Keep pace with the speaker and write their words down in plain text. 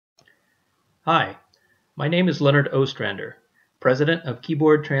Hi, my name is Leonard Ostrander, President of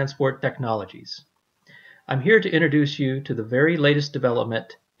Keyboard Transport Technologies. I'm here to introduce you to the very latest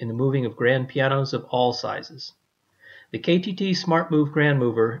development in the moving of grand pianos of all sizes. The KTT Smart Move Grand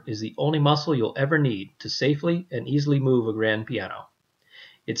Mover is the only muscle you'll ever need to safely and easily move a grand piano.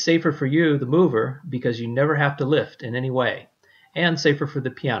 It's safer for you, the mover, because you never have to lift in any way, and safer for the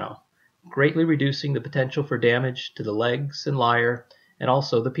piano, greatly reducing the potential for damage to the legs and lyre, and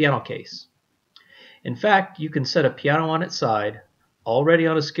also the piano case. In fact, you can set a piano on its side, already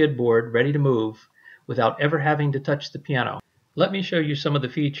on a skid board, ready to move, without ever having to touch the piano. Let me show you some of the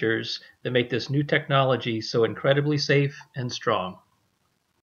features that make this new technology so incredibly safe and strong.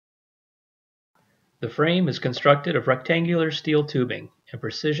 The frame is constructed of rectangular steel tubing and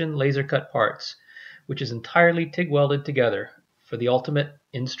precision laser cut parts, which is entirely TIG welded together for the ultimate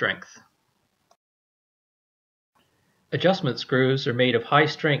in strength. Adjustment screws are made of high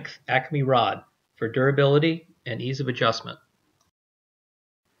strength Acme rod for durability and ease of adjustment.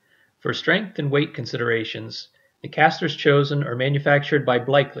 For strength and weight considerations, the casters chosen are manufactured by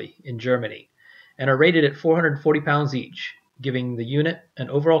Blakely in Germany and are rated at 440 pounds each, giving the unit an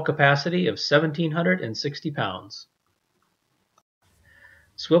overall capacity of 1,760 pounds.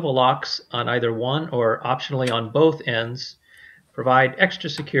 Swivel locks on either one or optionally on both ends provide extra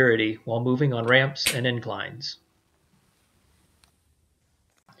security while moving on ramps and inclines.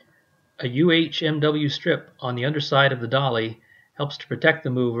 A UHMW strip on the underside of the dolly helps to protect the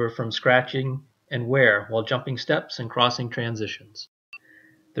mover from scratching and wear while jumping steps and crossing transitions.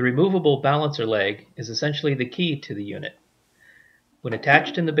 The removable balancer leg is essentially the key to the unit. When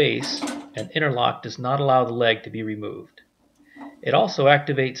attached in the base, an interlock does not allow the leg to be removed. It also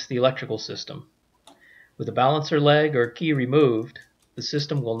activates the electrical system. With the balancer leg or key removed, the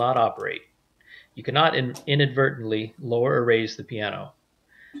system will not operate. You cannot inadvertently lower or raise the piano.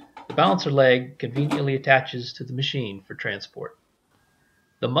 The balancer leg conveniently attaches to the machine for transport.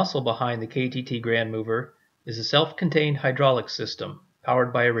 The muscle behind the KTT Grand Mover is a self-contained hydraulic system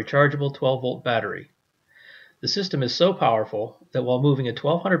powered by a rechargeable 12-volt battery. The system is so powerful that while moving a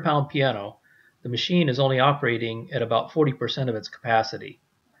 1,200-pound piano, the machine is only operating at about 40% of its capacity.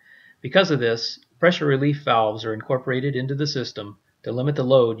 Because of this, pressure relief valves are incorporated into the system to limit the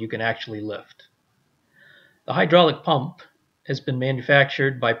load you can actually lift. The hydraulic pump has been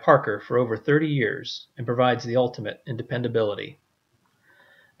manufactured by Parker for over 30 years and provides the ultimate in dependability.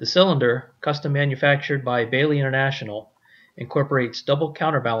 The cylinder, custom manufactured by Bailey International, incorporates double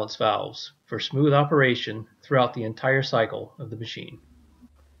counterbalance valves for smooth operation throughout the entire cycle of the machine.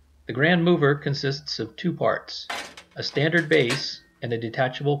 The Grand Mover consists of two parts, a standard base and a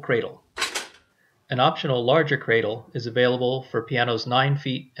detachable cradle. An optional larger cradle is available for pianos 9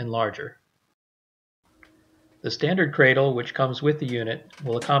 feet and larger. The standard cradle, which comes with the unit,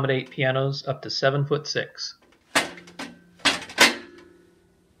 will accommodate pianos up to 7'6".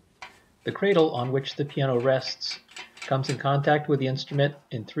 The cradle on which the piano rests comes in contact with the instrument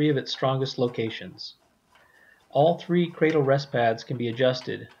in 3 of its strongest locations. All 3 cradle rest pads can be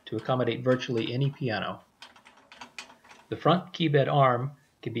adjusted to accommodate virtually any piano. The front keybed arm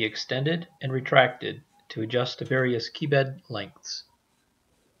can be extended and retracted to adjust to various keybed lengths.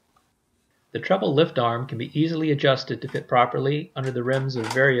 The treble lift arm can be easily adjusted to fit properly under the rims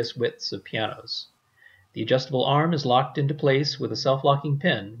of various widths of pianos. The adjustable arm is locked into place with a self-locking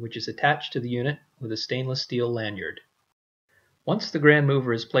pin, which is attached to the unit with a stainless steel lanyard. Once the Grand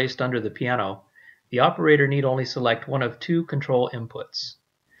Mover is placed under the piano, the operator need only select one of 2 control inputs.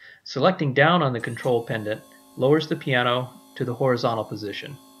 Selecting down on the control pendant lowers the piano to the horizontal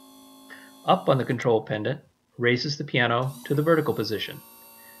position. Up on the control pendant raises the piano to the vertical position.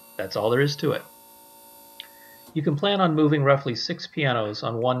 That's all there is to it. You can plan on moving roughly 6 pianos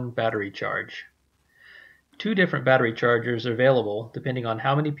on one battery charge. 2 different battery chargers are available depending on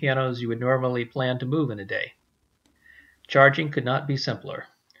how many pianos you would normally plan to move in a day. Charging could not be simpler.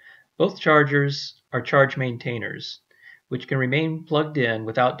 Both chargers are charge maintainers, which can remain plugged in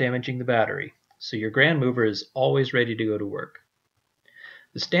without damaging the battery, so your Grand Mover is always ready to go to work.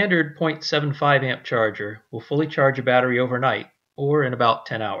 The standard 0.75 amp charger will fully charge a battery overnight or in about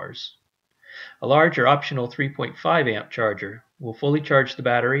 10 hours. A large or optional 3.5 amp charger will fully charge the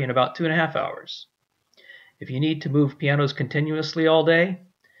battery in about 2.5 hours. If you need to move pianos continuously all day,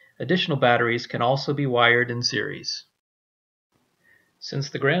 additional batteries can also be wired in series. Since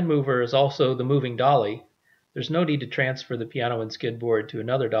the Grand Mover is also the moving dolly, there's no need to transfer the piano and skid board to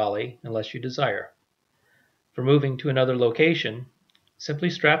another dolly unless you desire. For moving to another location, simply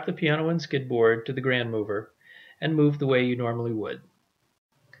strap the piano and skid board to the Grand Mover and move the way you normally would.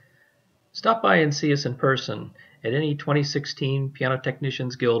 Stop by and see us in person at any 2016 Piano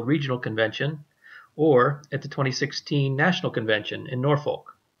Technicians Guild Regional Convention or at the 2016 National Convention in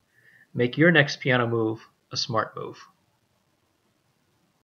Norfolk. Make your next piano move a smart move.